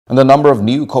And the number of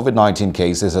new COVID-19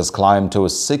 cases has climbed to a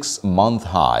 6-month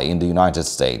high in the United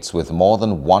States, with more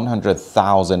than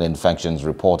 100,000 infections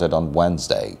reported on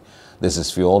Wednesday. This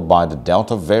is fueled by the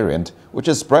Delta variant, which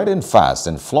is spreading fast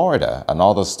in Florida and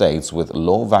other states with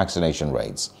low vaccination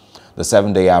rates. The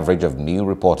 7-day average of new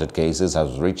reported cases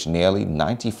has reached nearly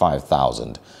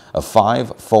 95,000, a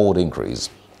 5-fold increase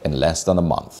in less than a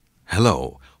month.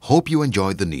 Hello, hope you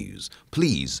enjoyed the news.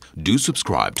 Please do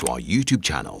subscribe to our YouTube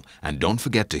channel and don't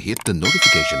forget to hit the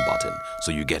notification button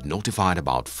so you get notified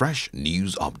about fresh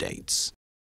news updates.